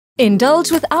Indulge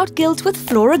without guilt with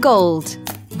Flora Gold.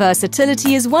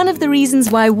 Versatility is one of the reasons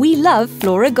why we love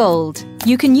Flora Gold.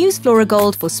 You can use Flora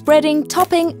Gold for spreading,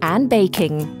 topping and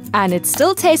baking. And it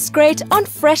still tastes great on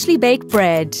freshly baked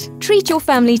bread. Treat your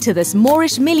family to this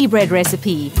Moreish Mealie bread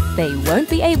recipe. They won't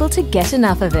be able to get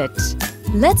enough of it.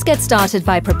 Let's get started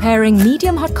by preparing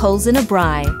medium hot coals in a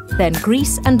braai. Then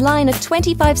grease and line a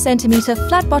 25 cm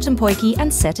flat bottom potjie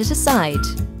and set it aside.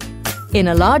 In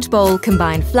a large bowl,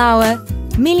 combine flour,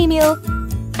 mealie meal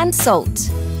and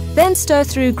salt. Then stir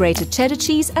through grated cheddar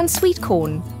cheese and sweet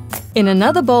corn. In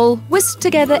another bowl, whisk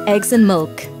together eggs and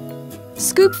milk.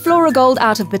 Scoop Flora Gold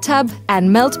out of the tub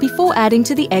and melt before adding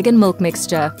to the egg and milk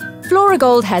mixture. Flora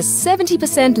Gold has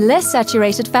 70% less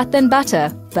saturated fat than butter,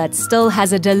 but still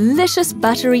has a delicious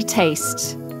buttery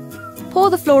taste. Pour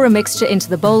the Flora mixture into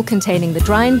the bowl containing the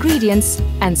dry ingredients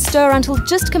and stir until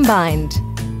just combined.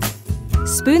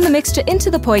 Spoon the mixture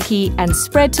into the potjie and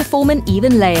spread to form an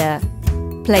even layer.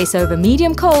 Place over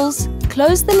medium coals,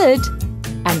 close the lid,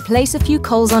 and place a few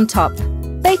coals on top.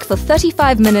 Bake for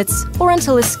 35 minutes or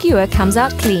until a skewer comes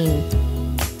out clean.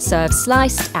 Serve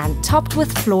sliced and topped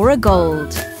with Flora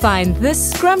Gold. Find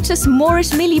this scrumptious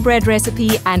Moreish Mealie bread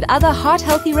recipe and other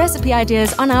heart-healthy recipe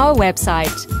ideas on our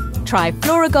website. Try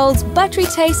Flora Gold's buttery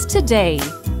taste today.